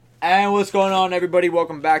And what's going on, everybody?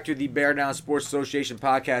 Welcome back to the Bear Down Sports Association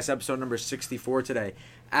podcast, episode number 64 today.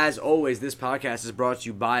 As always, this podcast is brought to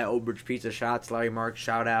you by Old Bridge Pizza. Shout out to Larry Mark.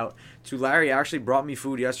 Shout out to Larry. He actually brought me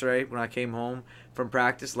food yesterday when I came home from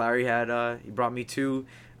practice. Larry he brought me two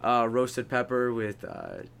roasted pepper with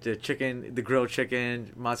the grilled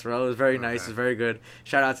chicken, mozzarella. It was very nice. It was very good.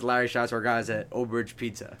 Shout out to Larry. Shout out to our guys at Old Bridge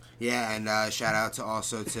Pizza. Yeah, and shout out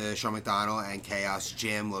to Sean McDonald and Chaos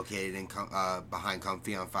Gym, located in behind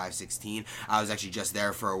Comfy on 516. I was actually just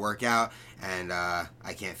there for a workout, and I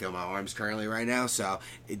can't feel my arms currently right now, so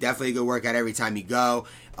definitely a good workout every time you go.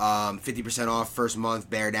 50% off first month,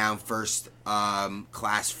 Bear Down, first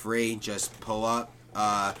class free. Just pull up.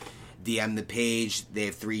 DM the page. They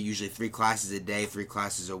have usually three classes a day, 3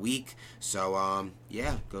 classes a week. So,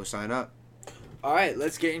 yeah, go sign up. All right,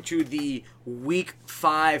 let's get into the Week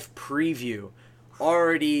 5 preview.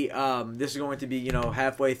 Already, this is going to be,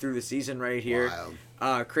 halfway through the season right here.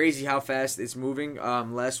 Wild. Crazy how fast it's moving.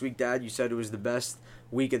 Last week, Dad, you said it was the best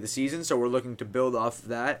week of the season, so we're looking to build off of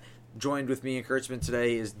that. Joined with me in Kurtzman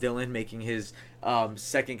today is Dylan, making his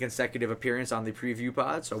second consecutive appearance on the preview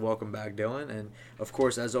pod. So welcome back, Dylan. And, of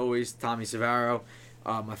course, as always, Tommy Savaro,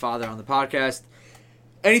 my father on the podcast.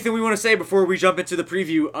 Anything we want to say before we jump into the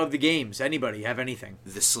preview of the games? Anybody have anything?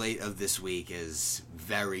 The slate of this week is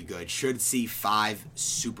very good. Should see 5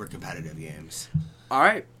 super competitive games. All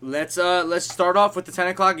right, let's start off with the 10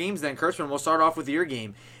 o'clock games then. Kurtzman, we'll start off with your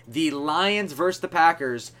game. The Lions versus the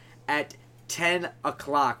Packers at 10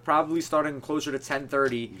 o'clock, probably starting closer to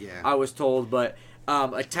 10:30, Yeah. I was told, but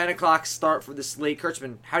a 10 o'clock start for the slate.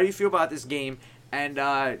 Kurtzman, how do you feel about this game? And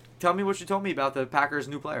tell me what you told me about the Packers'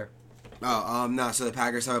 new player. No, so the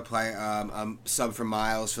Packers have a play, sub for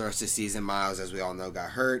Miles for the rest of the season. Miles, as we all know, got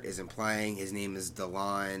hurt, isn't playing. His name is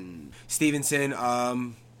DeLon Stevenson.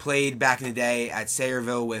 Played back in the day at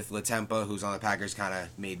Sayreville with Latempa, who's on the Packers, kind of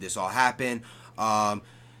made this all happen. So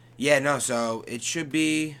it should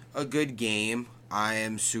be a good game. I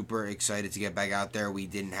am super excited to get back out there. We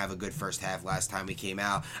didn't have a good first half last time we came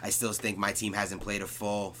out. I still think my team hasn't played a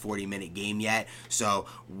full 40-minute game yet. So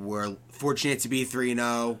we're fortunate to be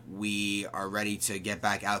 3-0. We are ready to get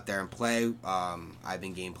back out there and play. I've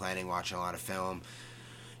been game planning, watching a lot of film.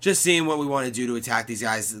 Just seeing what we want to do to attack these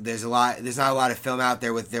guys. There's not a lot of film out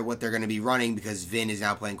there with what they're going to be running because Vin is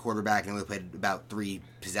now playing quarterback and only played about 3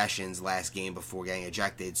 possessions last game before getting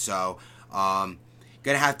ejected. So, going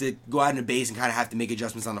to have to go out in the base and kind of have to make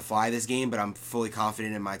adjustments on the fly this game, but I'm fully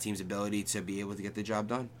confident in my team's ability to be able to get the job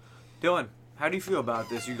done. Dylan, how do you feel about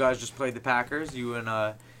this? You guys just played the Packers. You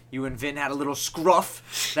and Vin had a little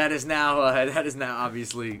scruff that is now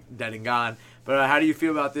obviously dead and gone. But how do you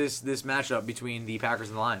feel about this matchup between the Packers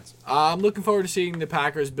and the Lions? I'm looking forward to seeing the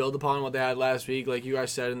Packers build upon what they had last week. Like you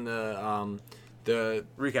guys said in the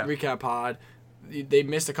recap pod, they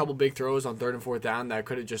missed a couple big throws on 3rd and 4th down that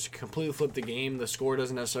could have just completely flipped the game. The score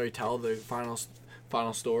doesn't necessarily tell the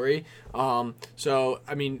final story. For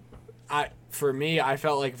me, I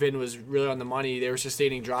felt like Vin was really on the money. They were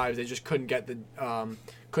sustaining drives. They just couldn't get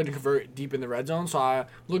couldn't convert deep in the red zone. So I'm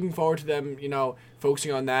looking forward to them,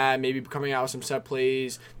 focusing on that, maybe coming out with some set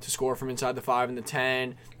plays to score from inside the 5 and the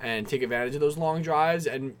 10 and take advantage of those long drives.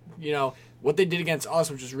 And, what they did against us,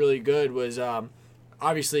 which was really good, was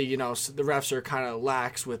obviously, the refs are kind of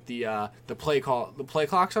lax with the play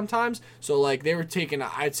clock sometimes. So, they were taking,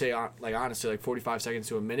 I'd say, honestly, 45 seconds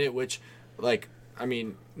to a minute, which,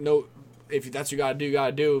 no, if that's what you got to do, you got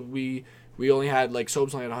to do. We only had,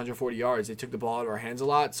 Sobes only had 140 yards. They took the ball out of our hands a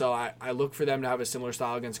lot. So I look for them to have a similar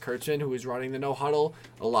style against Kurtzman, who was running the no-huddle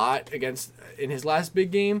a lot in his last big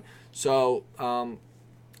game. So I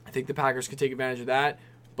think the Packers could take advantage of that.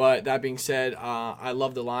 But that being said, I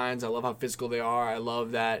love the Lions. I love how physical they are. I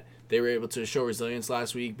love that they were able to show resilience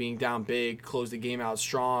last week, being down big, close the game out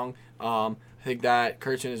strong. I think that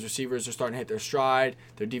Kurtzman and his receivers are starting to hit their stride.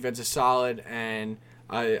 Their defense is solid, and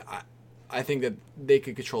I think that they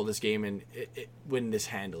could control this game and win this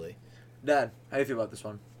handily. Dad, how do you feel about this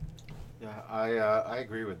one? Yeah, I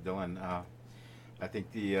agree with Dylan. I think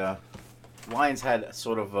the Lions had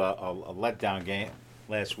sort of a letdown game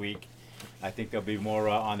last week. I think they'll be more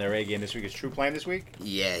on their A game this week. Is True playing this week?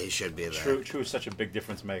 Yeah, he should be there. True is such a big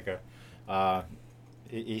difference maker.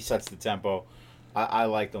 He sets the tempo. I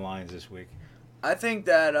like the Lions this week. I think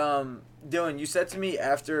that, Dylan, you said to me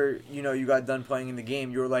after, you got done playing in the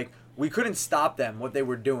game, you were like, we couldn't stop them, what they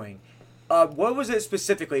were doing. What was it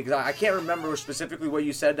specifically? Because I can't remember specifically what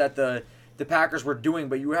you said that the Packers were doing,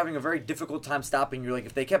 but you were having a very difficult time stopping. You're like,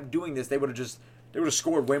 if they kept doing this, they would have just they would have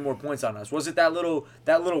scored way more points on us. Was it that little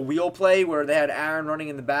wheel play where they had Aaron running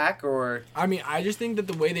in the back, or? I mean, I just think that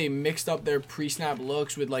the way they mixed up their pre-snap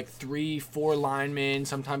looks with like 3-4 linemen,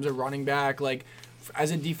 sometimes a running back, like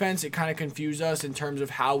as a defense, it kind of confused us in terms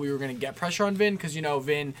of how we were going to get pressure on Vin, because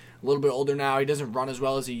Vin a little bit older now, he doesn't run as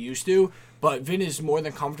well as he used to, but Vin is more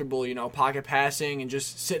than comfortable, pocket passing and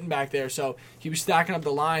just sitting back there. So he was stacking up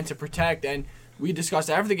the line to protect, and we discussed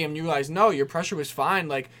after the game, and you realized, no, your pressure was fine.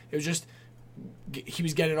 Like, it was just he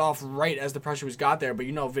was getting it off right as the pressure was got there, but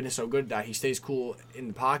Vin is so good at that. He stays cool in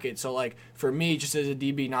the pocket. So, like, for me, just as a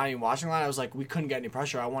DB not even watching the line, I was like, we couldn't get any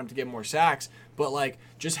pressure. I wanted to get more sacks. But, like,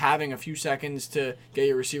 just having a few seconds to get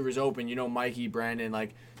your receivers open, Mikey, Brandon,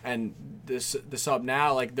 like, and the sub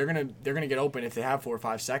now, like, they're gonna get open if they have 4 or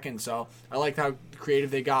 5 seconds. So I liked how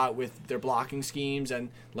creative they got with their blocking schemes and,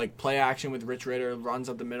 like, play action with Rich Ritter, runs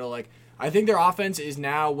up the middle. Like, I think their offense is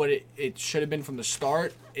now what it should have been from the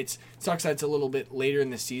start. It sucks that it's a little bit later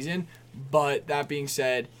in the season, but that being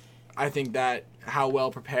said, I think that how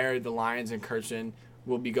well prepared the Lions and Kurtzman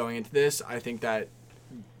will be going into this, I think that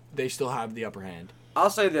they still have the upper hand.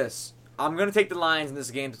 I'll say this. I'm going to take the Lions in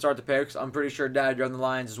this game to start the picks. I'm pretty sure, Dad, you're on the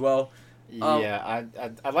Lions as well. Yeah,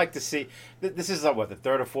 I'd like to see. This is the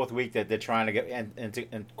third or fourth week that they're trying to get and to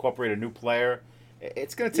incorporate a new player.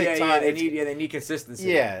 It's going to take time. They need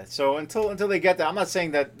consistency. Yeah, so until they get that, I'm not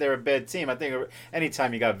saying that they're a bad team. I think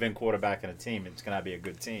anytime you got a Vin quarterback in a team, it's going to be a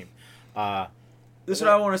good team. This is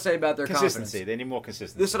what I want to say about their consistency. confidence. They need more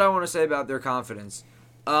consistency. This is what I want to say about their confidence.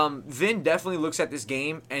 Vin definitely looks at this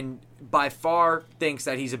game and by far thinks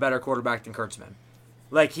that he's a better quarterback than Kurtzman.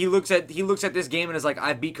 Like, he looks at this game and is like,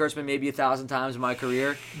 I've beat Kurtzman maybe 1,000 times in my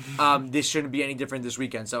career. This shouldn't be any different this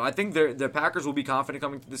weekend. So I think the Packers will be confident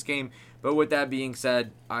coming to this game. But with that being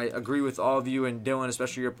said, I agree with all of you and Dylan,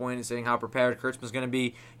 especially your point in saying how prepared Kurtzman's going to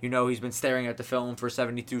be. He's been staring at the film for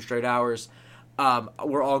 72 straight hours.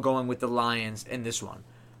 We're all going with the Lions in this one.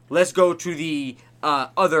 Let's go to the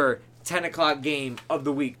other 10 o'clock game of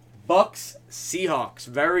the week. Bucks Seahawks.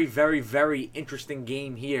 Very, very, very interesting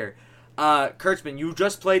game here. Kurtzman, you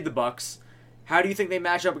just played the Bucks. How do you think they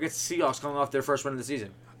match up against the Seahawks coming off their first win of the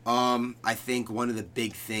season? I think one of the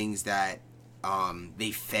big things that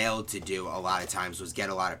they failed to do a lot of times was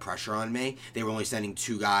get a lot of pressure on me. They were only sending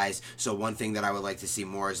 2 guys, so one thing that I would like to see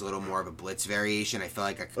more is a little more of a blitz variation. I feel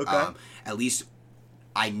like at least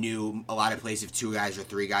I knew a lot of plays if 2 guys or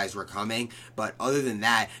 3 guys were coming, but other than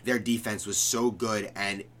that, their defense was so good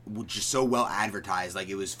and just so well advertised. Like,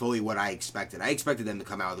 it was fully what I expected. I expected them to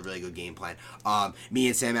come out with a really good game plan. Me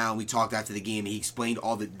and Sam Allen, we talked after the game, and he explained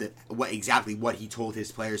all exactly what he told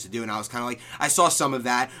his players to do, and I was kind of like, I saw some of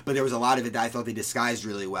that, but there was a lot of it that I thought they disguised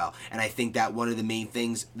really well. And I think that one of the main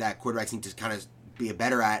things that quarterbacks need to kind of be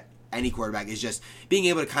better at, any quarterback, is just being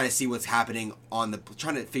able to kind of see what's happening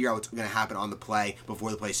trying to figure out what's going to happen on the play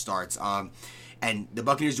before the play starts. And the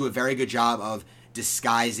Buccaneers do a very good job of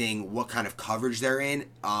disguising what kind of coverage they're in.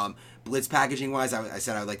 Blitz packaging wise, I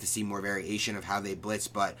said I would like to see more variation of how they blitz,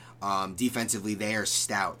 but defensively they are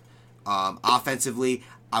stout. Offensively,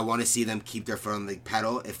 I want to see them keep their foot on the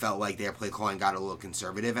pedal. It felt like their play calling got a little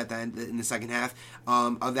conservative at the end in the second half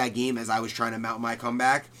of that game as I was trying to mount my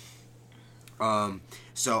comeback.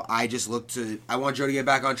 So I just I want Joe to get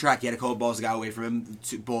back on track. He had a couple balls that got away from him,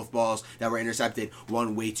 both balls that were intercepted.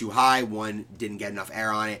 One way too high, one didn't get enough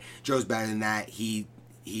air on it. Joe's better than that.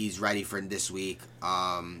 He's ready for this week.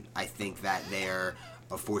 I think that they're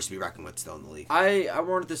a force to be reckoned with still in the league. I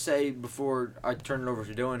wanted to say before I turn it over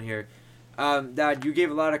to Dylan here, that you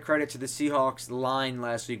gave a lot of credit to the Seahawks line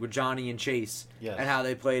last week with Johnny and Chase and how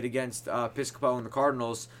they played against Piscopo and the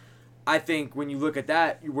Cardinals. I think when you look at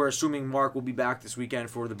that, we're assuming Mark will be back this weekend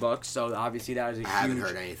for the Bucks. So obviously that is a haven't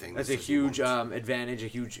heard anything. That's a huge advantage, a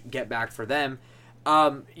huge get back for them.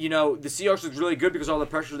 The Seahawks look really good because of all the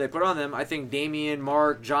pressure they put on them. I think Damian,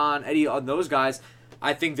 Mark, John, Eddie, those guys,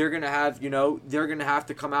 I think they're gonna have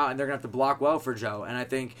to come out and they're gonna have to block well for Joe. And I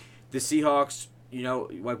think the Seahawks,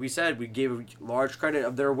 like we said, we gave a large credit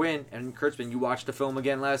of their win. And Kurtzman, you watched the film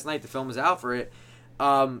again last night. The film is out for it.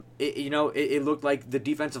 It looked like the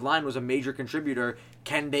defensive line was a major contributor.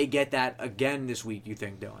 Can they get that again this week, you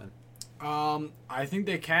think, Dylan? I think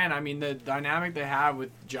they can. I mean, the dynamic they have with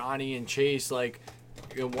Johnny and Chase, like,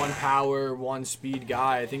 one power, one speed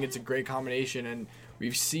guy, I think it's a great combination. And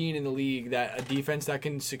we've seen in the league that a defense that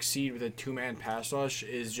can succeed with a 2-man pass rush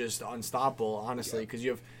is just unstoppable, honestly, because you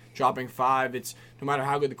have dropping 5. It's no matter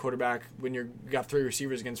how good the quarterback, when you got 3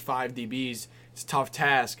 receivers against 5 DBs, it's a tough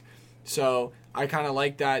task. So I kind of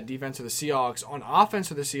like that defense of the Seahawks. On offense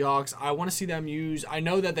for the Seahawks, I want to see them use... I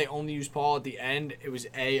know that they only used Paul at the end. It was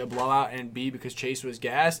A, a blowout, and B, because Chase was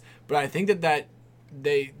gassed. But I think that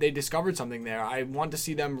they discovered something there. I want to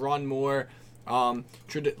see them run more.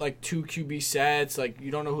 Like 2 QB sets, like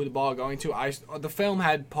you don't know who the ball is going to. The film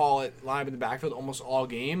had Paul line up in the backfield almost all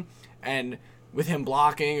game, and with him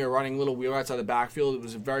blocking or running little wheel routes out of the backfield, it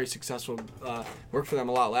was a very successful work for them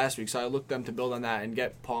a lot last week. So I looked them to build on that and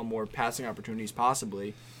get Paul more passing opportunities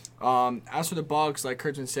possibly. As for the Bucs, like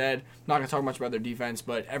Kurtzman said, I'm not going to talk much about their defense,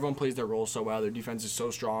 but everyone plays their role so well. Their defense is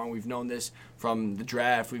so strong. We've known this from the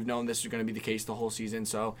draft. We've known this is going to be the case the whole season,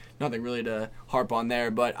 so nothing really to harp on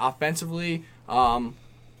there. But offensively,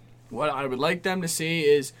 what I would like them to see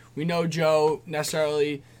is we know Joe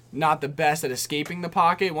necessarily not the best at escaping the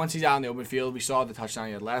pocket. Once he's out in the open field, we saw the touchdown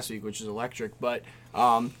he had last week, which is electric. But It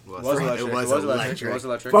was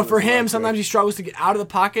electric. But for him, sometimes he struggles to get out of the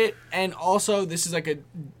pocket, and also this is like a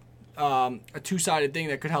two-sided thing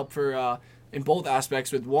that could help for in both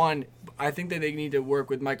aspects. With one, I think that they need to work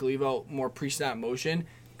with Michael Evo more pre-snap motion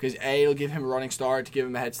because it'll give him a running start to give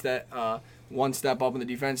him a head step, one step up in the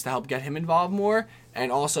defense to help get him involved more,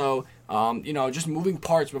 and also just moving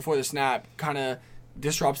parts before the snap kind of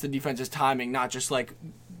disrupts the defense's timing, not just like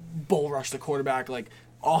bull rush the quarterback like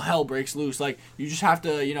all hell breaks loose. Like you just have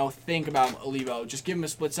to think about Olivo, just give him a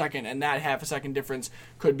split second, and that half a second difference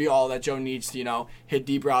could be all that Joe needs to hit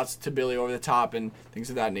deep routes to Billy over the top and things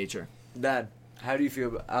of that nature. Dad, how do you feel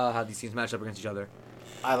about how these teams match up against each other?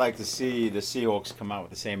 I like to see the Seahawks come out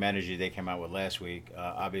with the same energy they came out with last week.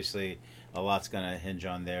 Obviously, a lot's going to hinge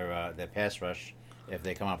on their pass rush. If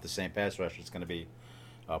they come out with the same pass rush, it's going to be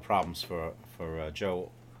problems for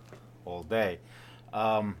Joe all day.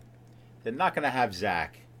 They're not going to have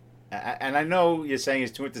Zach. And I know you're saying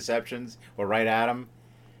he's 2 interceptions or right at him.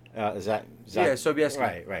 Is that Zach? Yeah,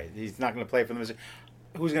 Sobieski. Right. He's not going to play for them.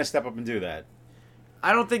 Who's going to step up and do that?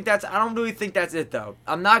 I don't really think that's it though.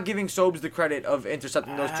 I'm not giving Sobes the credit of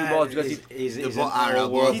intercepting those 2 balls because he's I don't an know.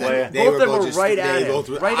 all-world player. Both of them were right at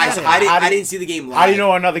him. I didn't see the game live. How do you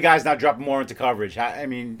know another guy's not dropping more into coverage? I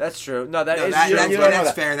mean, that's true. No, that's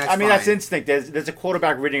fair. That's I mean, fine. that's instinct. There's a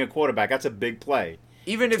quarterback reading a quarterback. That's a big play.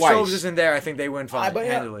 Even if Twice. Sobes isn't there, I think they win fine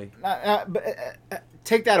handily.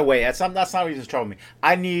 Take that away. That's not what he's troubling me.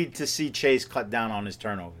 I need to see Chase cut down on his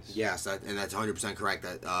turnovers. Yes, and that's 100% correct.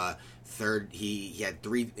 That third, he had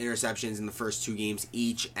 3 interceptions in the first 2 games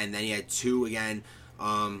each, and then he had 2 again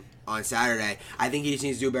on Saturday. I think he just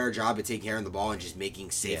needs to do a better job at taking care of the ball and just making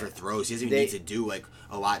safer throws. He doesn't even need to do like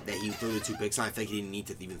a lot that he threw the 2 picks on. I think he didn't need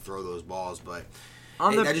to even throw those balls, but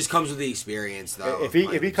that just comes with the experience, though. If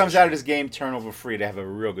he comes out of this game turnover free, they have a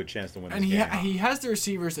real good chance to win this game. And he has the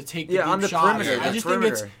receivers to take the on deep the shots. perimeter. I just think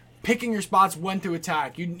it's picking your spots when to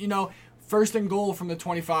attack. First and goal from the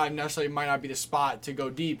 25 necessarily might not be the spot to go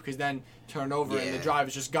deep because then turn over and the drive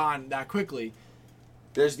is just gone that quickly.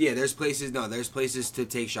 There's places to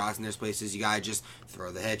take shots, and there's places you gotta just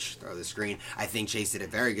throw the hitch, throw the screen. I think Chase did a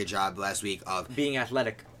very good job last week of being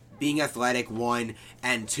athletic, 1,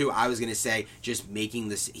 and 2. I was gonna say just making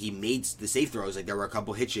this. He made the safe throws. Like there were a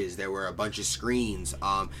couple hitches, there were a bunch of screens.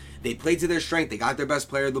 They played to their strength. They got their best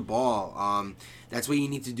player the ball. That's what you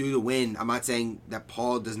need to do to win. I'm not saying that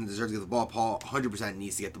Paul doesn't deserve to get the ball. Paul 100%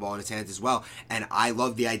 needs to get the ball in his hands as well. And I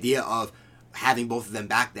love the idea of having both of them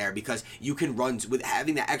back there because you can run with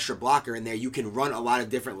having that extra blocker in there. You can run a lot of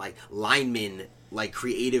different like linemen, like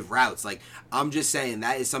creative routes. Like I'm just saying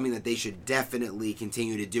that is something that they should definitely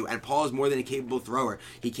continue to do. And Paul is more than a capable thrower.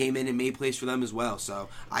 He came in and made plays for them as well. So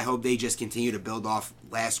I hope they just continue to build off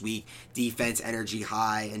last week. Defense, energy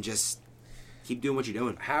high, and just keep doing what you're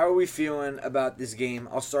doing. How are we feeling about this game?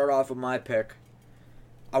 I'll start off with my pick.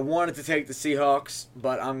 I wanted to take the Seahawks,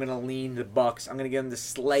 but I'm going to lean the Bucs. I'm going to give them the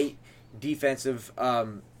slight defensive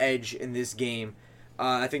edge in this game.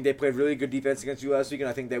 I think they played really good defense against you last week, and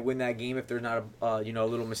I think they win that game if there's not a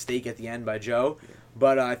little mistake at the end by Joe. Yeah.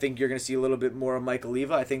 But I think you're going to see a little bit more of Mike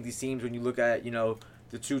Oliva. I think these teams, when you look at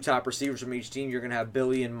the 2 top receivers from each team, you're going to have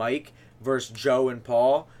Billy and Mike versus Joe and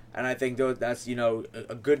Paul. And I think that's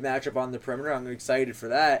a good matchup on the perimeter. I'm excited for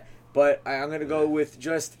that. But I'm going to go with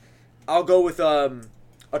I'll go with a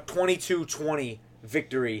 22-20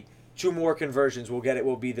 victory. 2 more conversions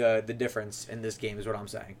will be the difference in this game is what I'm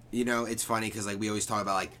saying. It's funny because like we always talk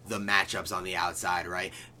about like the matchups on the outside,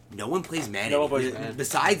 right? No one plays man.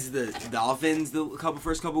 Besides the Dolphins, the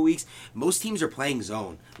first couple weeks, most teams are playing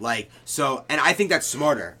zone. And I think that's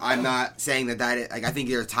smarter. I'm not saying that like I think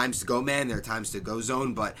there are times to go man, there are times to go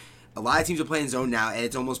zone, but a lot of teams are playing zone now, and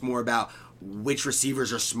it's almost more about which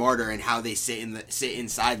receivers are smarter and how they sit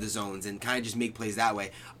inside the zones and kind of just make plays that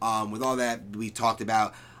way. With all that we talked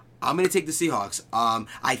about, I'm going to take the Seahawks.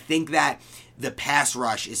 I think that the pass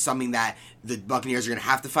rush is something that the Buccaneers are going to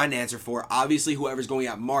have to find an answer for. Obviously, whoever's going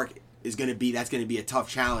at Mark is going to be a tough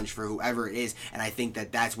challenge for whoever it is, and I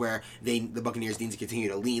think that's where the Buccaneers need to continue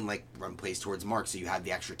to lean, like run plays towards Mark so you have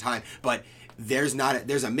the extra time. But there's a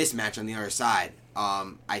mismatch on the other side.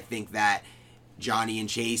 I think that Johnny and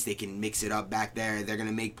Chase, they can mix it up back there. They're going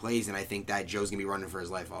to make plays, and I think that Joe's going to be running for his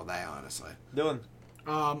life all day, honestly. Dylan.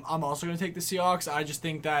 I'm also going to take the Seahawks. I just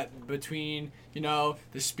think that between, the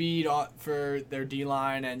speed for their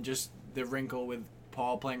D-line and just the wrinkle with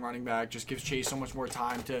Paul playing running back just gives Chase so much more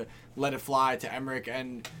time to let it fly to Emmerich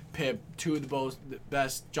and Pip, two of the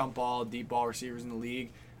best jump ball, deep ball receivers in the league.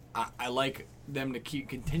 I like them to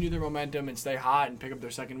continue their momentum and stay hot and pick up their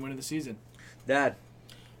second win of the season. Dad.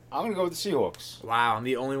 I'm going to go with the Seahawks. Wow, I'm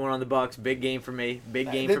the only one on the Bucks. Big game for me.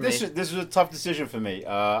 This is a tough decision for me.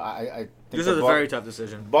 I think this is a very tough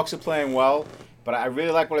decision. Bucks are playing well, but I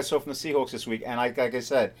really like what I saw from the Seahawks this week. And like I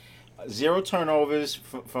said, 0 turnovers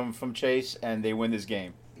from Chase, and they win this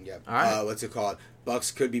game. Yep. All right. What's it called?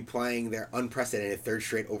 Bucks could be playing their unprecedented third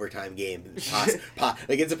straight overtime game. It's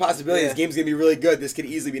a possibility. Yeah. This game's gonna be really good. This could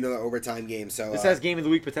easily be another overtime game. So This has game of the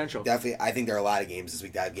week potential. definitely, I think there are a lot of games this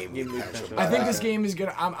week that have game of the week potential. I think this game is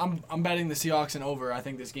gonna. I'm betting the Seahawks and over. I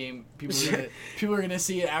think this game people are gonna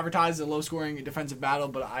see it advertised as a low scoring defensive battle,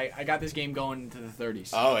 but I got this game going into the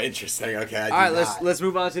 30s. Oh, interesting. Okay. All right, let's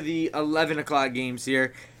move on to the 11 o'clock games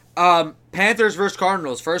here. Panthers versus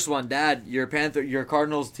Cardinals. First one, Dad. Your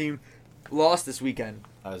Cardinals team lost this weekend.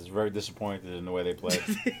 I was very disappointed in the way they played.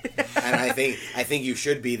 And I think you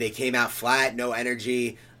should be. They came out flat, no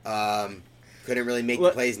energy. Couldn't really make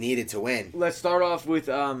the plays needed to win. Let's start off with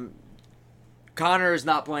Connor is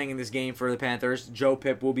not playing in this game for the Panthers. Joe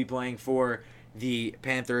Pip will be playing for the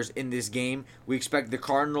Panthers in this game. We expect the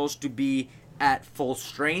Cardinals to be at full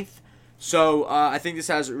strength. So I think this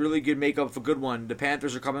has a really good makeup of a good one. The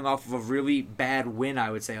Panthers are coming off of a really bad win,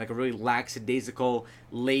 I would say, like a really lackadaisical,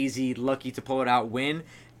 lazy, lucky to pull it out win.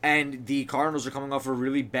 And the Cardinals are coming off a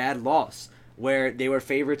really bad loss where they were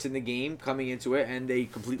favorites in the game coming into it and they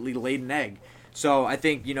completely laid an egg. So I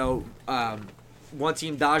think, one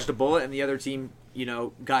team dodged a bullet and the other team,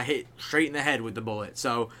 got hit straight in the head with the bullet.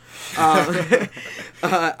 So I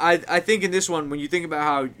think in this one, when you think about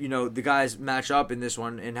how, the guys match up in this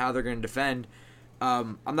one and how they're going to defend,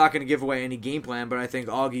 I'm not going to give away any game plan, but I think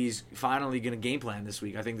Augie's finally going to game plan this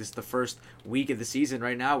week. I think this is the first week of the season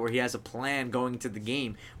right now where he has a plan going into the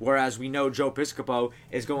game, whereas we know Joe Piscopo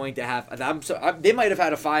is going to have they might have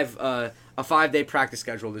had a 5-day practice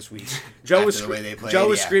schedule this week. Joe was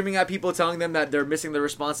screaming at people, telling them that they're missing their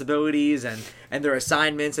responsibilities and their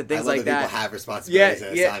assignments and things like that. People have responsibilities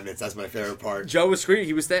and assignments. That's my favorite part. Joe was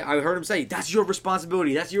screaming. I heard him say, "That's your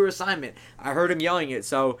responsibility. That's your assignment." I heard him yelling it.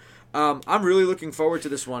 So I'm really looking forward to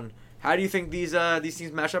this one. How do you think these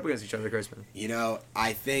teams match up against each other, Chrisman?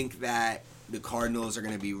 I think that the Cardinals are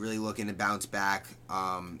going to be really looking to bounce back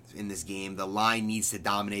in this game. The line needs to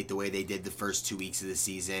dominate the way they did the first 2 weeks of the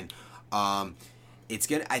season.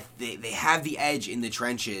 They have the edge in the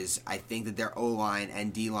trenches. I think that their O-line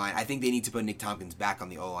and D-line, I think they need to put Nick Tompkins back on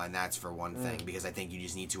the O-line. That's for one thing, because I think you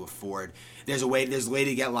just need to afford. There's a way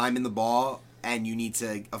to get Lyman the ball, and you need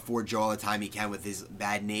to afford Joe all the time he can with his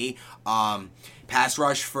bad knee. Pass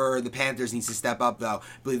rush for the Panthers needs to step up, though.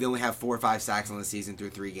 I believe they only have 4 or 5 sacks on the season through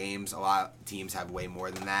 3 games. A lot of teams have way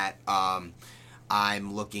more than that.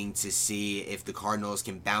 I'm looking to see if the Cardinals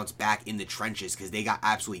can bounce back in the trenches because they got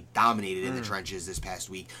absolutely dominated in the trenches this past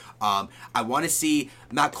week. I want to see,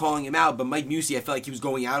 I'm not calling him out, but Mike Musey, I felt like he was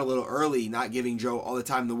going out a little early, not giving Joe all the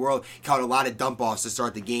time in the world. He caught a lot of dump-offs to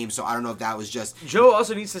start the game, so I don't know if that was just... Joe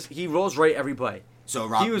also needs to... He rolls right every play. So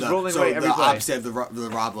he was rolling right every play. Opposite of the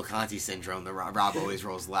Rob LeConte syndrome. Rob always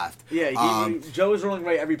rolls left. Yeah, Joe was rolling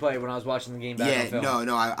right every play when I was watching the game back on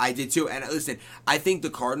film. I did too. And listen, I think the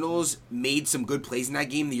Cardinals made some good plays in that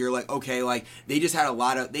game that you're like, okay, like they just had a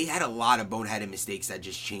lot of boneheaded mistakes that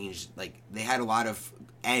just changed. Like they had a lot of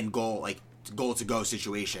end goal, like goal to go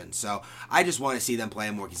situations. So I just want to see them play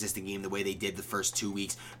a more consistent game the way they did the first 2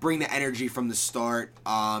 weeks. Bring the energy from the start.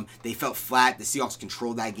 They felt flat. The Seahawks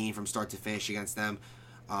controlled that game from start to finish against them.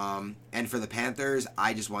 And for the Panthers,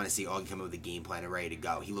 I just want to see Augie come up with a game plan and ready to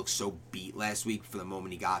go. He looked so beat last week for the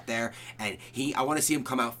moment he got there. And I want to see him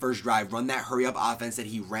come out first drive, run that hurry-up offense that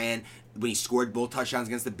he ran when he scored both touchdowns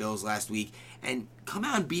against the Bills last week. And come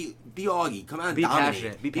out and be Augie. Come out and dominate.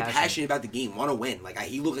 Passionate. Be passionate about the game. Want to win. Like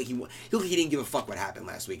he looked like he didn't give a fuck what happened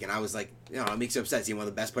last week. And I was like, it makes you upset seeing one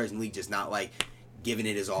of the best players in the league just not like giving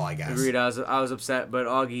it his all, I guess. Agreed. I was upset, but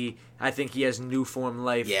Augie, I think he has new form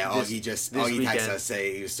life. Yeah, Augie texted us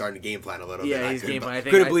say he was starting to game plan a little bit. Yeah, he's game plan.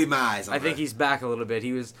 Couldn't believe my eyes. I think he's back a little bit.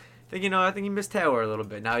 He was I think he missed Taylor a little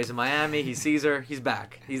bit. Now he's in Miami. He sees her. He's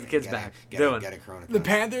back. The kid's back. Get a Corona. The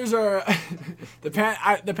Panthers are the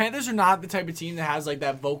Panthers are not the type of team that has like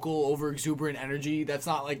that vocal, over exuberant energy. That's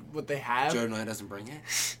not like what they have. Joe Noya doesn't bring it.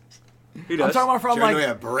 He does. I'm talking about from Joe like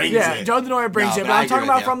Noya brings it. Joe Noya brings No, it, but but I I'm talking agree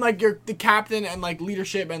about with you. from like the captain and like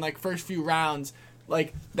leadership and like first few rounds.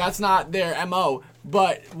 Like that's not their MO.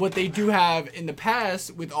 But what they do have in the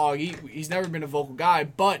past with Augie, he's never been a vocal guy,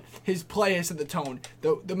 but his play has set the tone.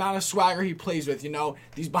 The amount of swagger he plays with,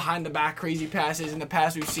 these behind the back crazy passes. In the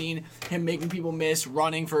past, we've seen him making people miss,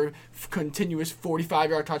 running for continuous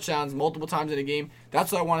 45-yard touchdowns multiple times in a game.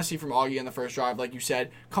 That's what I want to see from Augie on the first drive. Like you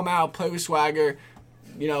said, come out, play with swagger,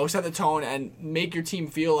 set the tone, and make your team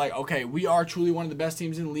feel like, okay, we are truly one of the best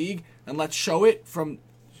teams in the league, and let's show it from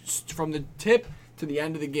the tip to the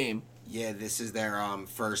end of the game. Yeah, this is their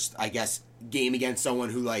first, I guess, game against someone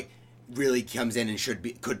who really comes in and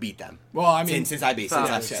could beat them. Well, I mean, since week,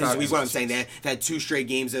 what I'm saying, they had 3 straight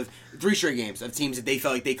games of teams that they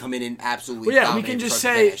felt like they come in and absolutely. Well, yeah, we can just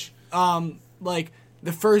say,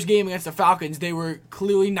 the first game against the Falcons, they were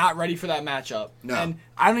clearly not ready for that matchup. No. And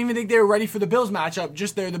I don't even think they were ready for the Bills matchup,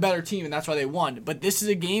 just they're the better team, and that's why they won. But this is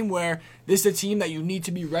a game where this is a team that you need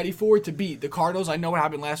to be ready for to beat. The Cardinals, I know what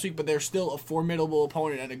happened last week, but they're still a formidable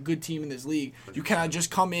opponent and a good team in this league. You cannot just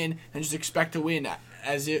come in and just expect to win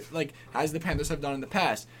as the Panthers have done in the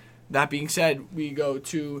past. That being said, we go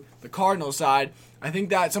to the Cardinals side. I think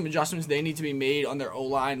that some adjustments they need to be made on their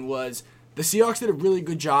O-line was the Seahawks did a really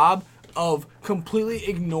good job of completely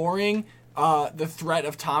ignoring the threat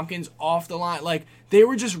of Tompkins off the line. Like, they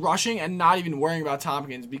were just rushing and not even worrying about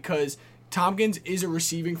Tompkins because Tompkins is a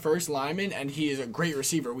receiving first lineman and he is a great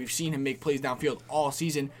receiver. We've seen him make plays downfield all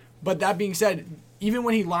season. But that being said, even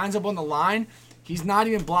when he lines up on the line, he's not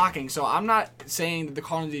even blocking. So I'm not saying that the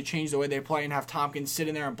Cardinals need to change the way they play and have Tompkins sit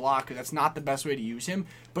in there and block because that's not the best way to use him.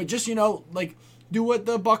 But just, do what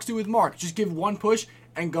the Bucs do with Mark. Just give one push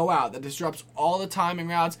and go out. That disrupts all the timing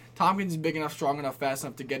routes. Tompkins is big enough, strong enough, fast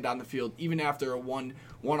enough to get down the field, even after a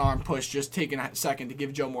one-arm push, just taking a second to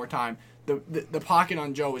give Joe more time. The pocket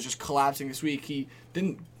on Joe was just collapsing this week. He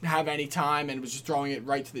didn't have any time and was just throwing it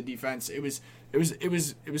right to the defense. It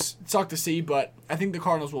sucked to see, but I think the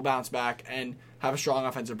Cardinals will bounce back and have a strong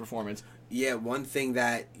offensive performance. Yeah, one thing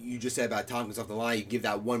that you just said about Tompkins off the line, you give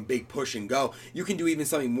that one big push and go. You can do even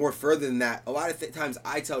something more further than that. A lot of times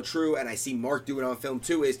I tell True, and I see Mark do it on film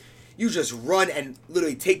too, is you just run and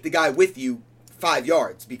literally take the guy with you 5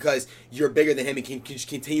 yards because you're bigger than him and can just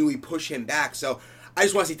continually push him back. So I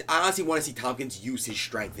honestly want to see Tompkins use his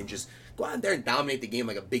strength and just go out there and dominate the game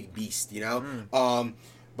like a big beast,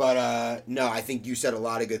 But no, I think you said a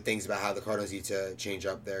lot of good things about how the Cardinals need to change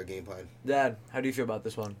up their game plan. Dad, how do you feel about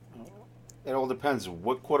this one? It all depends.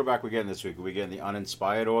 What quarterback we're getting this week? Are we getting the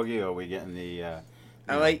uninspired Augie, or are we getting the?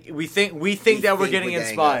 We think that we're getting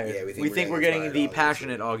inspired. We think we're getting the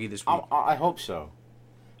passionate Augie this week. I hope so.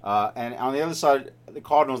 And on the other side, the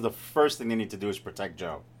Cardinals, the first thing they need to do is protect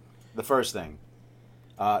Joe. The first thing.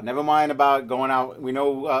 Never mind about going out. We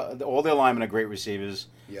know all their linemen are great receivers.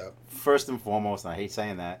 Yep. First and foremost, and I hate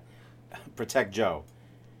saying that, protect Joe.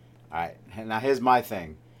 All right. And now here's my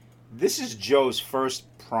thing. This is Joe's first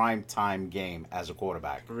prime-time game as a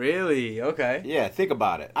quarterback. Really? Okay. Yeah, think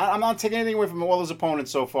about it. I'm not taking anything away from all his opponents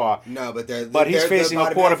so far. No, but he's facing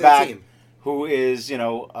a quarterback who is,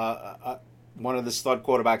 one of the stud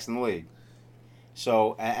quarterbacks in the league.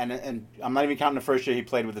 So, and I'm not even counting the first year he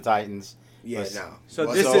played with the Titans. Yeah, no. So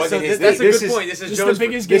that's a good point. This is Joe's the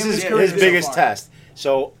biggest game This is of his his biggest test.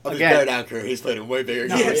 So again, down career, he's played a way bigger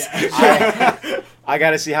No, games. yeah. I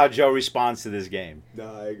got to see how Joe responds to this game.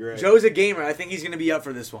 No, I agree. Joe's a gamer. I think he's going to be up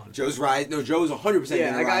for this one. Joe's 100%.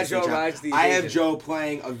 Yeah, I got Joe rise. I have Joe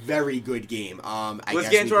playing a very good game. Let's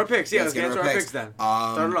get into our picks. Yeah, let's get into our picks then.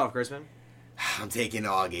 Start it off, Chrisman. I'm taking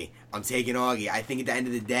Augie. I think at the end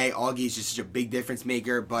of the day, Augie is just such a big difference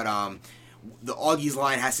maker. But the Augie's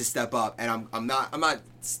line has to step up, and I'm not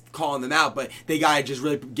calling them out, but they gotta just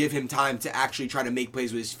really give him time to actually try to make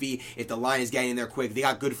plays with his feet. If the line is getting in there quick, they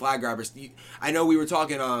got good flag grabbers. I know we were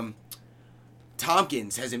talking.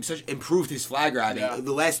 Tompkins has improved his flag grabbing. Yeah.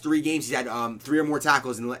 The last 3 games, he's had 3 or more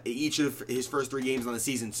tackles in each of his first 3 games on the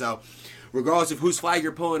season. So, regardless of whose flag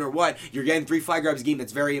you're pulling or what, you're getting 3 flag grabs a game.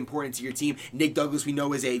 That's very important to your team. Nick Douglas, we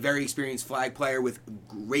know, is a very experienced flag player with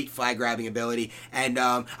great flag grabbing ability. And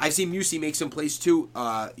I've seen Musi make some plays too,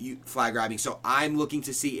 flag grabbing. So I'm looking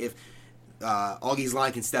to see if Augie's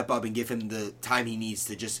line can step up and give him the time he needs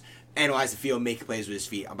to just analyze the field, make plays with his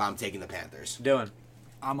feet. I'm taking the Panthers. Dylan.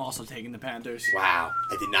 I'm also taking the Panthers. Wow.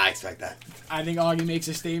 I did not expect that. I think Augie makes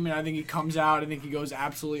a statement. I think he comes out. I think he goes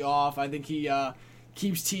absolutely off. I think he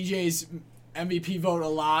keeps TJ's MVP vote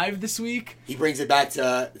alive this week. He brings it back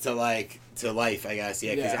to life, I guess.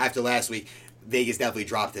 Yeah, because Yeah. after last week, Vegas definitely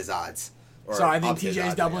dropped his odds. Or So I think upped his TJ's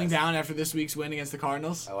odds, doubling guess. down after this week's win against the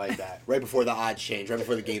Cardinals. I like that. Right before the odds change, right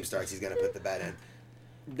before the game starts, he's going to put the bet in.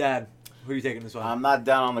 Dad, who are you taking this one? I'm not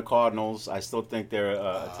down on the Cardinals. I still think they're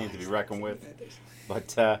a team to be reckoned with.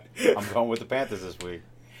 But I'm going with the Panthers this week.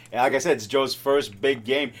 And like I said, it's Joe's first big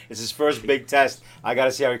game. It's his first big test. I got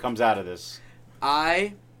to see how he comes out of this.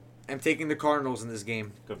 I am taking the Cardinals in this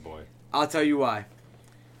game. Good boy. I'll tell you why.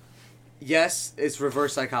 Yes, it's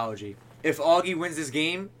reverse psychology. If Augie wins this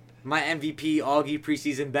game, my MVP Augie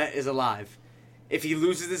preseason bet is alive. If he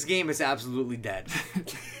loses this game, it's absolutely dead.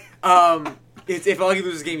 If Augie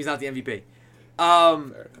loses this game, he's not the MVP. But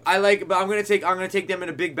I'm gonna take them in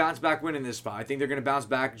a big bounce back win in this spot. I think they're gonna bounce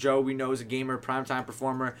back. Joe, we know, is a gamer, primetime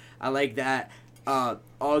performer. I like that.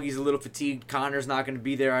 Augie's a little fatigued. Connor's not gonna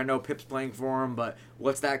be there. I know Pip's playing for him, but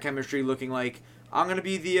what's that chemistry looking like? I'm gonna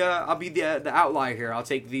be the outlier here. I'll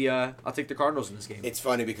take the Cardinals in this game. It's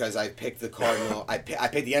funny because I picked the Cardinal. I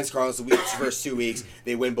picked the against Cardinals the first 2 weeks.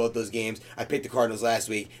 They win both those games. I picked the Cardinals last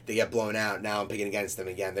week. They get blown out. Now I'm picking against them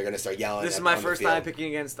again. They're gonna start yelling. This is my first time picking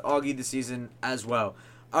against Augie this season as well.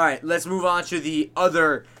 All right, let's move on to the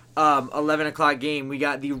other 11 o'clock game. We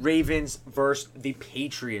got the Ravens versus the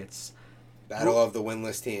Patriots. Battle of the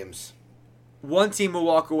winless teams. One team will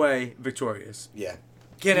walk away victorious. Yeah.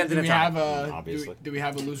 Can't end in Do a we tie. have a Obviously. do we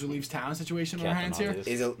have a loser leaves town situation on our hands Captain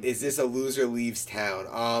here? Obvious. Is this a loser leaves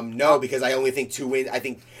town? No, because I only think 2 wins. I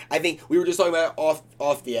think we were just talking about it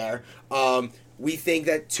off the air. We think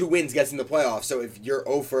that 2 wins gets in the playoffs. So if you're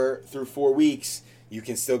 0 through 4 weeks, you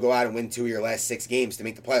can still go out and win 2 of your last 6 games to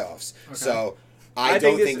make the playoffs. Okay. So I I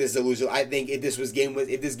think don't think this is a loser. I think if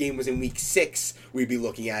this game was in week 6, we'd be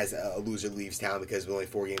looking at as a loser leaves town because with only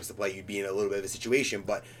 4 games to play, you'd be in a little bit of a situation.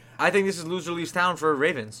 But I think this is loser leaves town for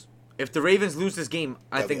Ravens. If the Ravens lose this game,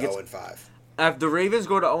 I think it's 0-5. if the Ravens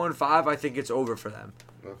go to 0-5, I think it's over for them.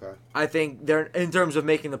 Okay. I think they're in terms of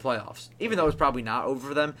making the playoffs, even though it's probably not over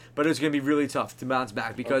for them, but it's going to be really tough to bounce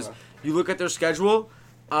back because you look at their schedule.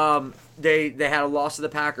 They had a loss to the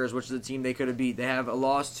Packers, which is a team they could have beat. They have a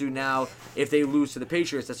loss to now. If they lose to the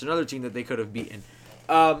Patriots, that's another team that they could have beaten.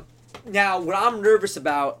 Now, what I'm nervous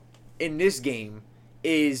about in this game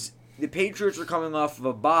is the Patriots are coming off of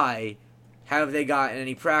a bye. Have they gotten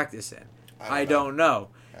any practice in? I don't know.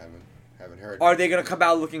 Haven't heard. Are they going to come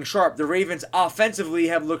out looking sharp? The Ravens offensively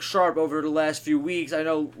have looked sharp over the last few weeks. I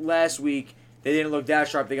know last week they didn't look that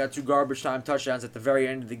sharp. They got 2 garbage time touchdowns at the very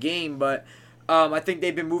end of the game, but I think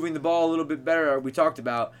they've been moving the ball a little bit better. We talked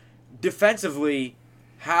about defensively.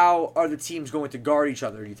 How are the teams going to guard each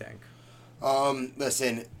other? Do you think?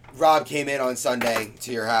 Listen, Rob came in on Sunday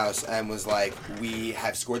to your house and was like, we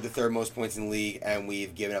have scored the 3rd most points in the league and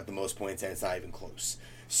we've given up the most points and it's not even close.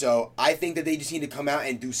 So I think that they just need to come out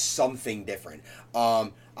and do something different.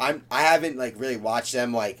 I haven't really watched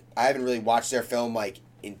them. I haven't really watched their film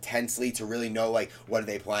intensely to really know what are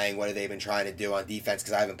they playing, what have they been trying to do on defense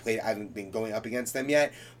because I haven't been going up against them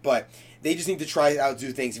yet. But they just need to try out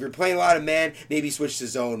do things. If you're playing a lot of man, maybe switch to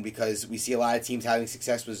zone because we see a lot of teams having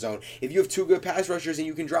success with zone. If you have 2 good pass rushers and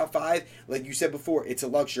you can drop 5, like you said before, it's a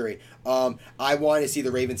luxury. I want to see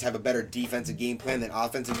the Ravens have a better defensive game plan than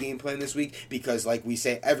offensive game plan this week because, like we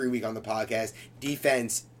say every week on the podcast,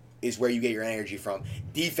 defense is where you get your energy from.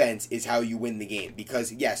 Defense is how you win the game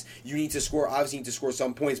because, yes, you need to score. Obviously, you need to score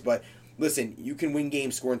some points, but listen, you can win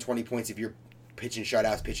games scoring 20 points if you're pitching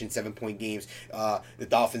shutouts, pitching 7-point games. The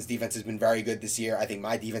Dolphins' defense has been very good this year. I think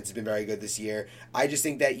my defense has been very good this year. I just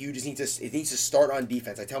think that you just need to. It needs to start on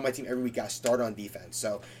defense. I tell my team every week, guys, start on defense.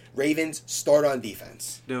 So Ravens, start on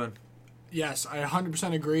defense. Doing. Yes, I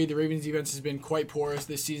 100% agree. The Ravens' defense has been quite porous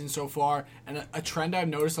this season so far, and a trend I've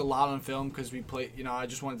noticed a lot on film because we played. I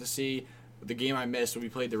just wanted to see the game I missed when we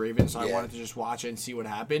played the Ravens, so I wanted to just watch it and see what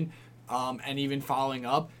happened. And even following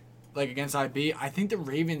up, against IB, I think the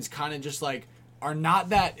Ravens kind of just are not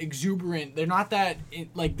that exuberant. They're not that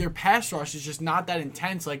their pass rush is just not that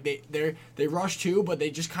intense. They rush too, but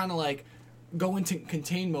they just kind of go into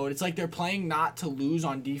contain mode. It's like they're playing not to lose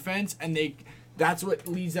on defense, and that's what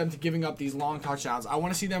leads them to giving up these long touchdowns. I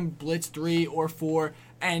want to see them blitz 3 or 4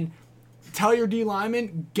 and tell your D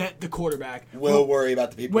lineman, get the quarterback. We'll worry about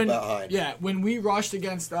the people behind. Yeah, when we rushed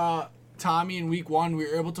against Tommy in week 1, we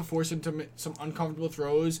were able to force him to some uncomfortable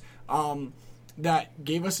throws that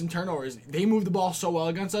gave us some turnovers. They moved the ball so well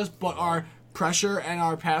against us, but our pressure and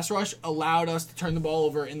our pass rush allowed us to turn the ball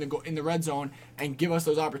over in the red zone and give us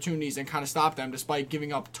those opportunities and kind of stop them despite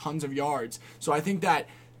giving up tons of yards. So I think that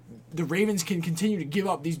the Ravens can continue to give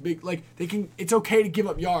up these big, it's okay to give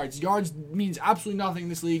up yards. Yards means absolutely nothing in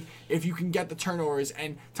this league if you can get the turnovers,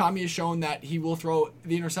 and Tommy has shown that he will throw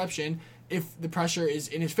the interception if the pressure is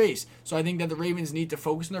in his face. So I think that the Ravens need to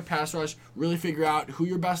focus on their pass rush, really figure out who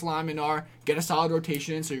your best linemen are, get a solid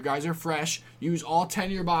rotation in so your guys are fresh, use all 10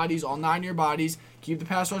 of your bodies, all 9 of your bodies, keep the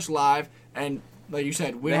pass rush live, and like you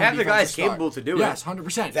said, win They on have the defense guys to start. capable to do Yes, it.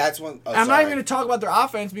 100%. That's one. Oh, I'm not sorry. even going to talk about their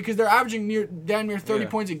offense because they're averaging damn near 30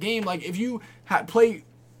 points a game. Like, if you play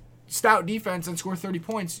stout defense and score 30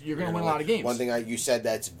 points, you're going to win a lot of games. One thing you said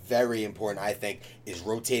that's very important, I think, is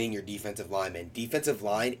rotating your defensive linemen. Defensive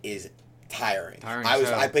line is tiring.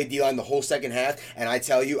 I played D-line the whole second half, and I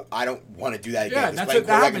tell you, I don't want to do that again. Yeah, that's what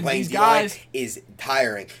happens. Playing These D-line guys is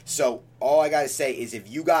tiring. So all I got to say is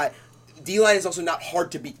if you got... D-line is also not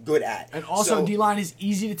hard to be good at. And also, So- D-line is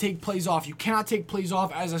easy to take plays off. You cannot take plays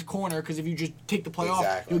off as a corner because if you just take the play off,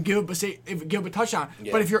 Exactly. you'll give up a touchdown.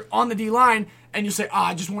 Yeah. But if you're on the D-line and you say,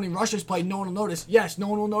 I just want to rush this play, no one will notice. Yes, no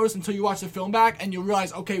one will notice until you watch the film back and you'll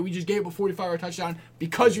realize, okay, we just gave up a 45-yard touchdown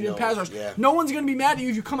because you didn't pass rush. Yeah. No one's going to be mad at you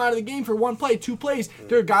if you come out of the game for one play, 2 plays.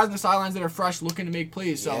 There are guys on the sidelines that are fresh looking to make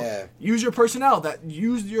plays. So Yeah. use your personnel,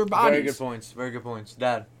 use your bodies. Very good points. Very good points.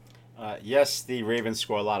 Dad. Yes, the Ravens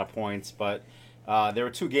score a lot of points, but there were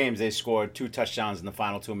 2 games they scored 2 touchdowns in the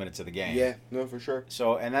final 2 minutes of the game. Yeah, no, for sure.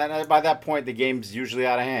 So, and then by that point, the game's usually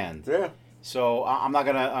out of hand. Yeah. So I'm not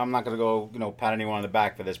gonna go pat anyone on the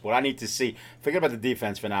back for this, but I need to see. Forget about the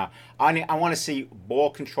defense for now. I want to see ball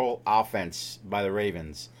control offense by the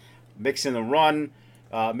Ravens, mixing the run,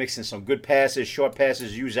 mixing some good passes, short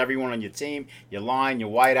passes. Use everyone on your team, your line, your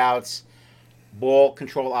wideouts. Ball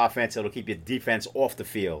control offense. It'll keep your defense off the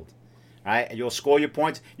field. All right, and you'll score your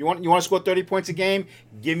points. You want to score 30 points a game?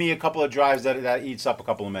 Give me a couple of drives that eats up a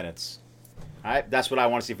couple of minutes. All right, that's what I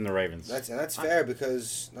want to see from the Ravens. That's fair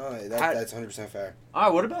because that's 100% fair. All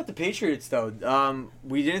right, what about the Patriots, though?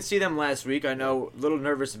 We didn't see them last week. I know a little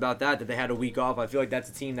nervous about that they had a week off. I feel like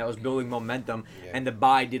that's a team that was building momentum, and the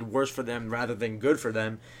bye did worse for them rather than good for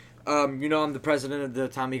them. I'm the president of the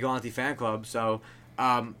Tommy Galante fan club, so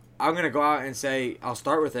I'm going to go out and say, I'll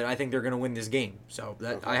start with it. I think they're going to win this game. So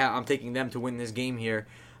I'm taking them to win this game here.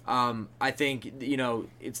 I think,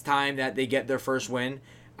 it's time that they get their first win.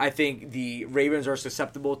 I think the Ravens are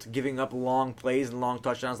susceptible to giving up long plays and long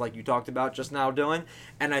touchdowns like you talked about just now, Dylan.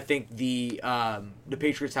 And I think the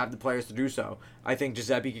Patriots have the players to do so. I think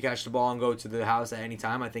Giuseppe can catch the ball and go to the house at any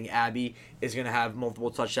time. I think Abby is going to have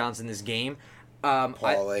multiple touchdowns in this game.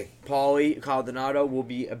 Paulie Caldonado will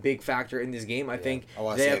be a big factor in this game. I think I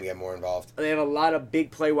want to see him get more involved. They have a lot of big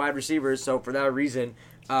play wide receivers, so for that reason,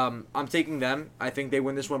 I'm taking them. I think they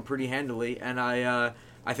win this one pretty handily, and I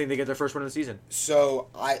think they get their first win of the season. So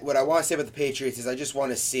what I want to say about the Patriots is I just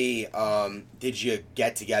want to see did you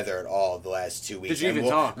get together at all the last 2 weeks? Did you even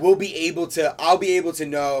talk? I'll be able to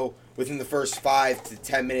know within the first 5 to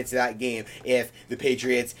 10 minutes of that game if the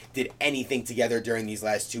Patriots did anything together during these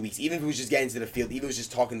last 2 weeks. Even if it was just getting to the field, even if it was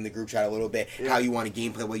just talking in the group chat a little bit, how you want to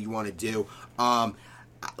gameplay, what you want to do.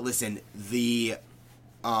 Listen, the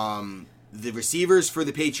receivers for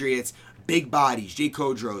the Patriots, big bodies, Jay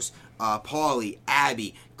Kodros, Paulie,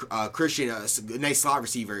 Abby, Christian, a nice slot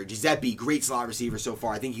receiver. Giuseppe, great slot receiver so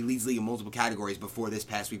far. I think he leads the league in multiple categories before this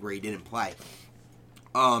past week where he didn't play.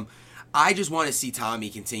 I just want to see Tommy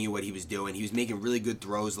continue what he was doing. He was making really good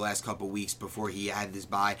throws the last couple weeks before he had this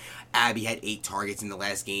bye. Abby had 8 targets in the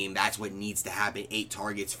last game. That's what needs to happen. 8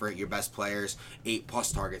 targets for your best players.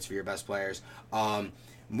 8+ targets for your best players.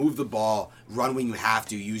 Move the ball, run when you have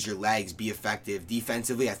to, use your legs, be effective.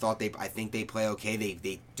 Defensively, I think they play okay.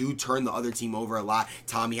 They do turn the other team over a lot.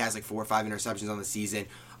 Tommy has like 4 or 5 interceptions on the season.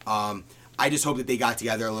 I just hope that they got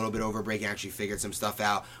together a little bit over break and actually figured some stuff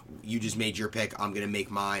out. You just made your pick. I'm going to make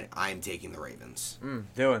mine. I am taking the Ravens.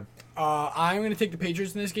 Dylan. I'm going to take the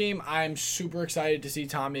Patriots in this game. I'm super excited to see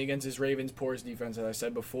Tommy against his Ravens porous defense, as I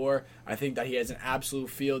said before. I think that he has an absolute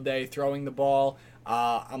field day throwing the ball.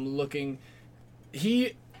 I'm looking...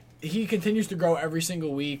 He continues to grow every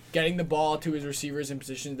single week, getting the ball to his receivers in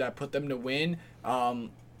positions that put them to win.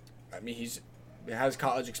 He has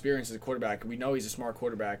college experience as a quarterback. We know he's a smart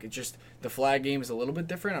quarterback. It's just the flag game is a little bit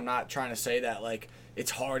different. I'm not trying to say that like it's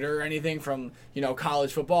harder or anything from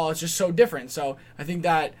college football. It's just so different. So I think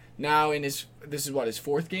that now his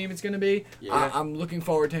 4th game it's going to be. Yeah. I'm looking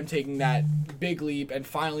forward to him taking that big leap and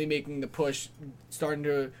finally making the push, starting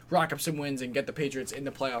to rack up some wins and get the Patriots in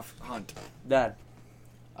the playoff hunt. Dad.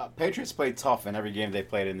 Patriots played tough in every game they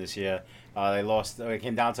played in this year. They lost. They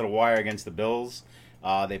came down to the wire against the Bills.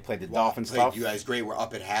 They played the Dolphins tough. You guys great. We're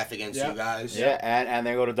up at half against you guys. Yeah, and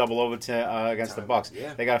they go to double overtime against the Bucks.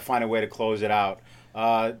 Yeah. They got to find a way to close it out.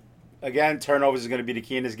 again, turnovers is going to be the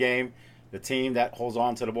key in this game. The team that holds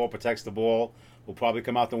on to the ball, protects the ball, will probably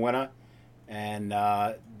come out the winner. And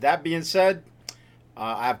that being said,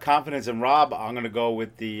 I have confidence in Rob. I'm going to go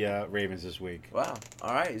with the Ravens this week. Wow.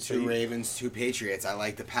 All right. So 2 Ravens, 2 Patriots. I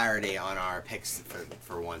like the parity on our picks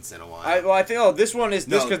for once in a while. I think this one is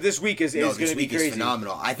this because this week is going to be week crazy. is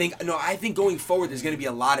phenomenal. I think going forward there's going to be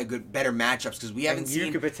a lot of better matchups because we haven't seen.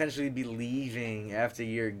 You could potentially be leaving after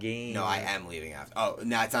your game. No, I am leaving after. Oh,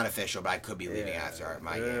 no, it's not official, but I could be leaving after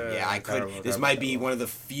my game. Yeah, I could. Terrible, This might be one of the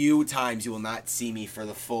few times you will not see me for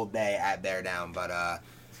the full day at Bear Down, but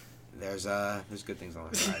there's good things on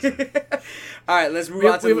the horizon. All right, let's move We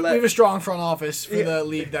on have, to we have a strong front office for the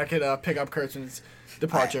league that could pick up Kurtzman's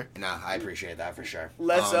departure. I appreciate that for sure.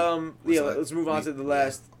 Let's move on to the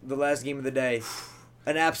last game of the day.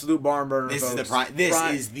 An absolute barn burner. This folks.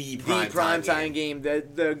 is the prime time game.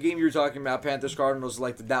 The game you were talking about, Panthers Cardinals,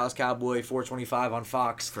 like the Dallas Cowboy 425 on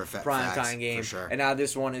Fox prime time game. For sure. And now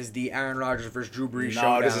this one is the Aaron Rodgers versus Drew Brees No,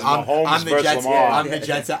 showdown. this is Mahomes I'm the versus Jets. Lamar. I'm the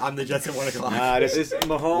Jets. I'm the Jets at 1 o'clock. This This is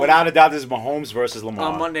Mahomes. without a doubt. This is Mahomes versus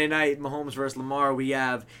Lamar. On Monday night, Mahomes versus Lamar, we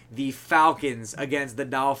have the Falcons against the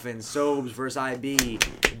Dolphins, Sobes versus IB,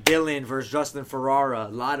 Dylan versus Justin Ferrara. A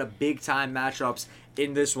lot of big-time matchups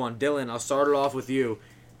in this one. Dylan, I'll start it off with you.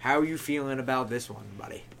 How are you feeling about this one,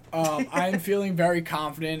 buddy? I'm feeling very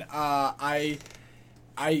confident. I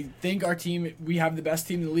think our team, we have the best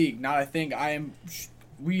team in the league.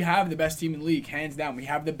 We have the best team in the league, hands down. We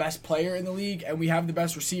have the best player in the league, and we have the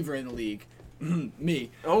best receiver in the league.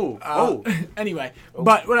 Me. Anyway,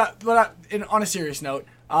 but on a serious note,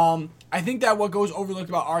 I think that what goes overlooked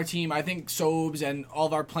about our team, I think Sobes and all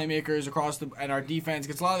of our playmakers and our defense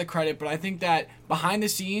gets a lot of the credit, but I think that behind the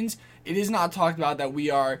scenes, it is not talked about that we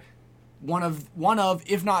are one of,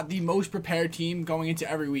 if not the most prepared team going into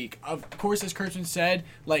every week. Of course, as Kurtzman said,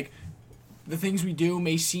 like, the things we do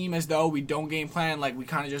may seem as though we don't game plan, like we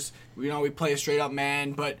kind of just, we play a straight up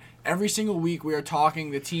man, but every single week we are talking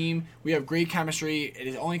the team, we have great chemistry, it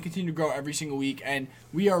is only continuing to grow every single week, and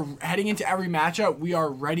we are heading into every matchup, we are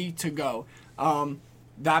ready to go.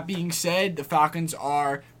 That being said, the Falcons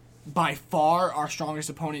are by far our strongest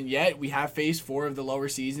opponent yet. We have faced 4 of the lower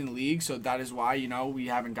seeds in the league, so that is why, we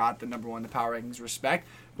haven't got the number 1 in the power rankings respect,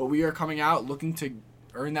 but we are coming out looking to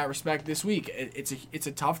earn that respect this week. It's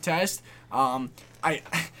a tough test. I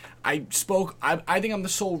think I'm the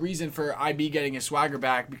sole reason for IB getting his swagger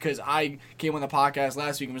back because I came on the podcast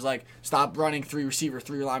last week and was like, stop running 3 receiver,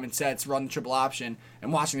 3 lineman sets, run the triple option,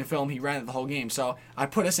 and watching the film, he ran it the whole game. So I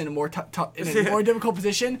put us in a more more difficult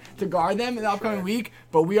position to guard them in the upcoming week,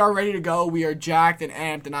 but we are ready to go. We are jacked and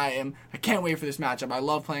amped, and I can't wait for this matchup. I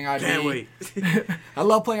love playing IB. Can't wait. I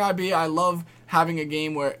love playing IB. I love having a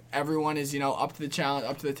game where everyone is, up to the challenge,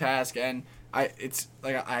 up to the task, and I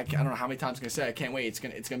don't know how many times I'm gonna say I can't wait. It's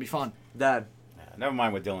gonna be fun. Dad. Never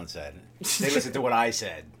mind what Dylan said. They listened to what I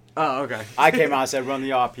said. Oh, okay. I came out and said, run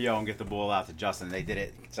the RPO and get the ball out to Justin. They did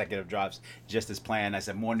it consecutive drives just as planned. I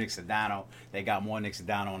said, more Nick Sedano. They got more Nick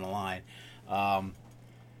Sedano on the line.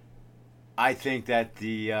 I think that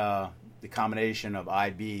the combination of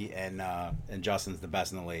IB and Justin's the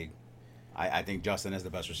best in the league. I think Justin is the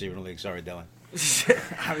best receiver in the league. Sorry, Dylan.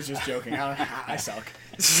 I was just joking. I suck.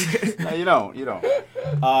 No, you don't.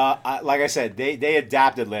 Like I said, they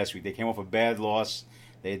adapted last week. They came off a bad loss.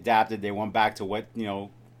 They adapted. They went back to what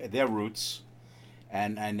their roots,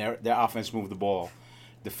 and their offense moved the ball.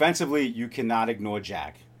 Defensively, you cannot ignore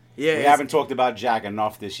Jack. Yeah, we haven't talked about Jack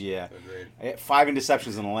enough this year. Agreed. 5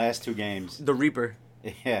 interceptions in the last 2 games. The Reaper.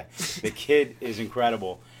 Yeah, the kid is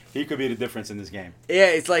incredible. He could be the difference in this game. Yeah,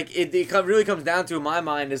 it's like it really comes down to, in my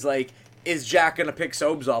mind, is Jack going to pick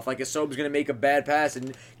Sobes off? Like, is Sobes going to make a bad pass?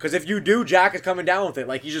 And because if you do, Jack is coming down with it.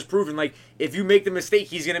 Like, he's just proven, like, if you make the mistake,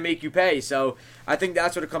 he's going to make you pay. So I think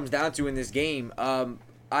that's what it comes down to in this game.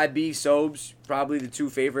 IB, Sobes, probably the 2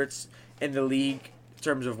 favorites in the league in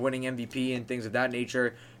terms of winning MVP and things of that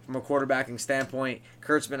nature. From a quarterbacking standpoint,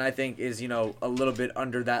 Kurtzman, I think, is a little bit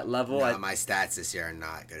under that level. No, my stats this year are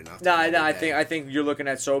not good enough. I think you're looking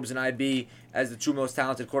at Sobes and IB as the 2 most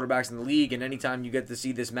talented quarterbacks in the league, and anytime you get to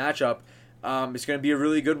see this matchup, it's going to be a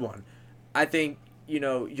really good one. I think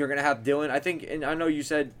you're going to have Dylan. I think, and I know you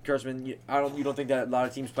said, Kurtzman, you don't think that a lot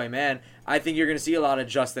of teams play man. I think you're going to see a lot of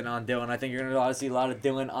Justin on Dylan. I think you're going to see a lot of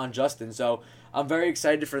Dylan on Justin. So I'm very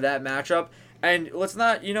excited for that matchup. And let's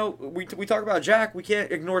not, we talk about Jack. We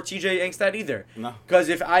can't ignore TJ Angstad either. No. Because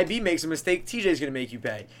if IB makes a mistake, TJ's going to make you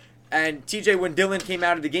pay. And TJ, when Dylan came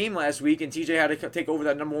out of the game last week and TJ had to take over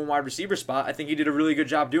that number 1 wide receiver spot, I think he did a really good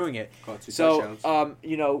job doing it. Caught 2 So, touchdowns.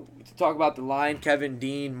 to talk about the line, Kevin,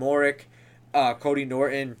 Dean, Morick, Cody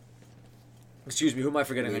Norton. Excuse me, who am I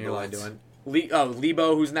forgetting on your line, Dylan?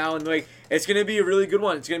 Lebo, who's now in the league. It's going to be a really good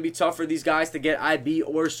one. It's going to be tough for these guys to get IB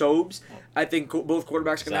or Sobes. I think both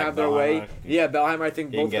quarterbacks are going to have their way. Yeah, Bellheimer, I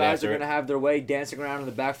think both guys are going to have their way, dancing around in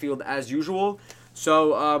the backfield as usual.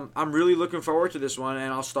 So I'm really looking forward to this one,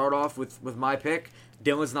 and I'll start off with my pick.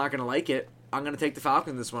 Dylan's not going to like it. I'm going to take the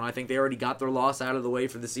Falcons this one. I think they already got their loss out of the way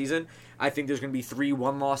for the season. I think there's going to be 3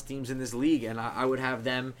 one-loss teams in this league, and I would have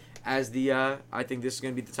them as the I think this is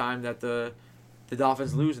going to be the time that the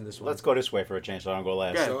Dolphins lose in this one. Let's go this way for a change so I don't go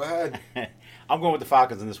last. Go ahead. I'm going with the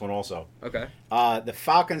Falcons in this one also. Okay. The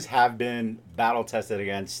Falcons have been battle-tested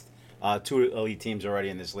against 2 elite teams already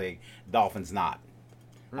in this league. Dolphins not.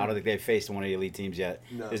 I don't think they've faced one of the elite teams yet.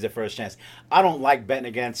 No. This is their first chance. I don't like betting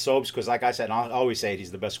against Sobes because, like I said, and I'll always say it, he's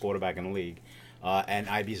the best quarterback in the league. And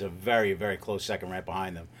IB's a very, very close second right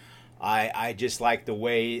behind them. I just like the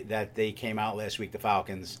way that they came out last week, the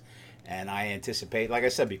Falcons. And I anticipate, like I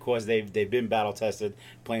said, because they've been battle-tested,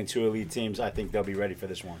 playing 2 elite teams, I think they'll be ready for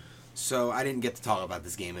this one. So I didn't get to talk about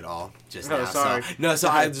this game at all just now. Sorry. So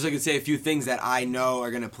I'm just going to say a few things that I know are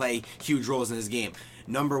going to play huge roles in this game.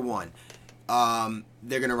 Number one,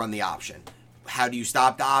 they're going to run the option. How do you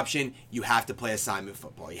stop the option? You have to play assignment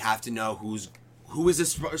football. You have to know who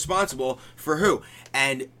is responsible for who.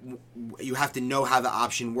 And you have to know how the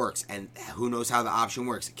option works. And who knows how the option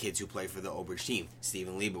works? Kids who play for the Obridge team.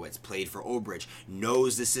 Steven Leibowitz played for Obridge.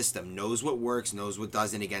 Knows the system. Knows what works. Knows what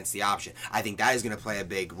doesn't against the option. I think that is going to play a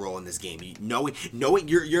big role in this game. Knowing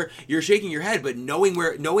you're shaking your head, but knowing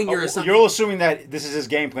your assignment. You're all assuming that this is his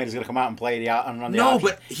game plan. He's going to come out and play and run the option.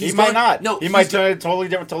 But he might not. No, he might turn it totally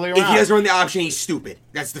different, totally around. If he doesn't run the option, he's stupid.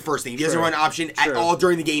 That's the first thing. If he doesn't run the option at all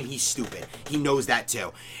during the game, he's stupid. He knows that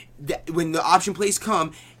too. When the option plays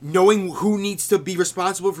come, knowing who needs to be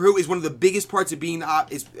responsible for who is one of the biggest parts of being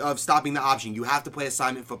of stopping the option. You have to play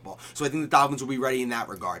assignment football. So I think the Dolphins will be ready in that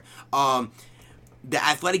regard. The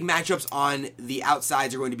athletic matchups on the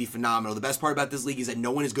outsides are going to be phenomenal. The best part about this league is that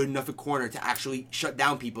no one is good enough at corner to actually shut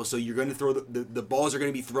down people. So you're going to throw the balls are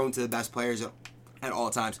going to be thrown to the best players at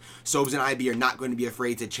all times. Sobes and IB are not going to be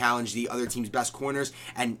afraid to challenge the other team's best corners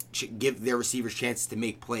and give their receivers chances to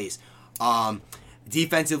make plays.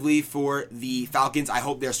 Defensively for the Falcons, I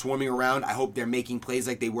hope they're swarming around. I hope they're making plays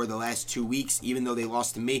like they were the last 2 weeks. Even though they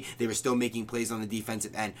lost to me, they were still making plays on the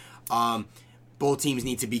defensive end. Both teams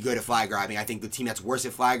need to be good at flag grabbing. I think the team that's worse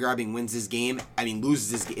at flag grabbing wins this game.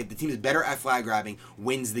 Loses this game. If the team is better at flag grabbing,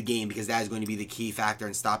 wins the game because that is going to be the key factor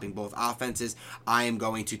in stopping both offenses. I am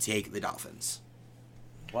going to take the Dolphins.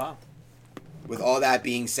 Wow. With all that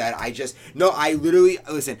being said, I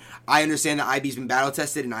understand that IB's been battle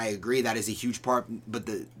tested, and I agree that is a huge part, but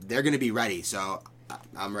they're going to be ready, so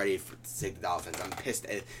I'm ready to take the Dolphins. I'm pissed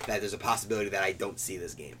that there's a possibility that I don't see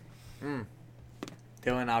this game.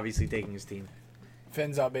 Dylan obviously taking his team.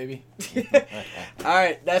 Fins up, baby. All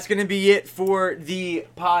right, that's going to be it for the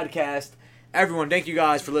podcast. Everyone, thank you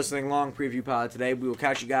guys for listening. Long preview pod today. We will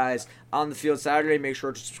catch you guys on the field Saturday. Make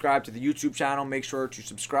sure to subscribe to the YouTube channel. Make sure to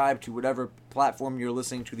subscribe to whatever platform you're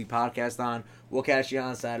listening to the podcast on. We'll catch you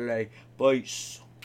on Saturday. Peace.